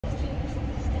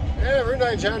Yeah, Route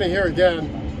 9 Johnny here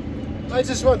again. I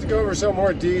just want to go over some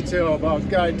more detail about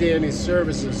Guy Danny's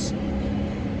services.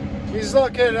 He's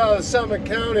located out of the Summit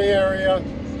County area,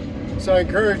 so I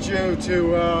encourage you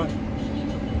to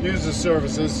use his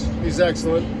services. He's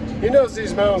excellent. He knows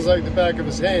these mountains like the back of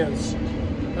his hands.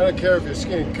 I don't care if you're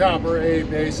skiing Copper, A,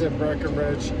 Basin,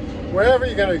 Breckenridge, wherever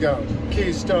you're going to go.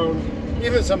 Keystone,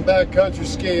 even some backcountry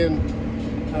skiing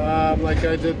like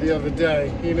I did the other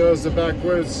day. He knows the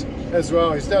backwoods as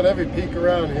well. He's done every peak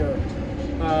around here.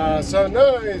 So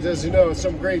not only does he know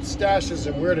some great stashes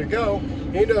and where to go,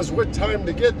 he knows what time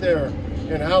to get there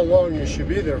and how long you should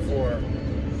be there for.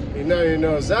 He not only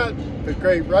knows that, but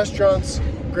great restaurants,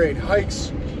 great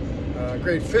hikes,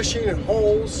 great fishing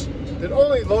holes that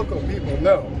only local people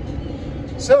know.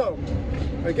 So,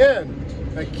 again,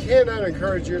 I cannot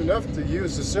encourage you enough to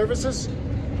use the services.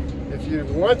 If you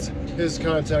want his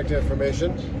contact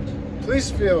information,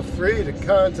 please feel free to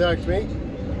contact me,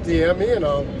 DM me, and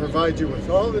I'll provide you with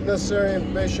all the necessary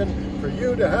information for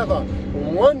you to have a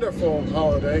wonderful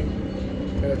holiday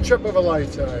and a trip of a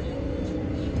lifetime.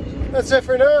 That's it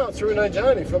for now. It's Route 9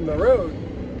 Johnny from the road.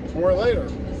 More later.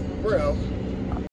 We're out.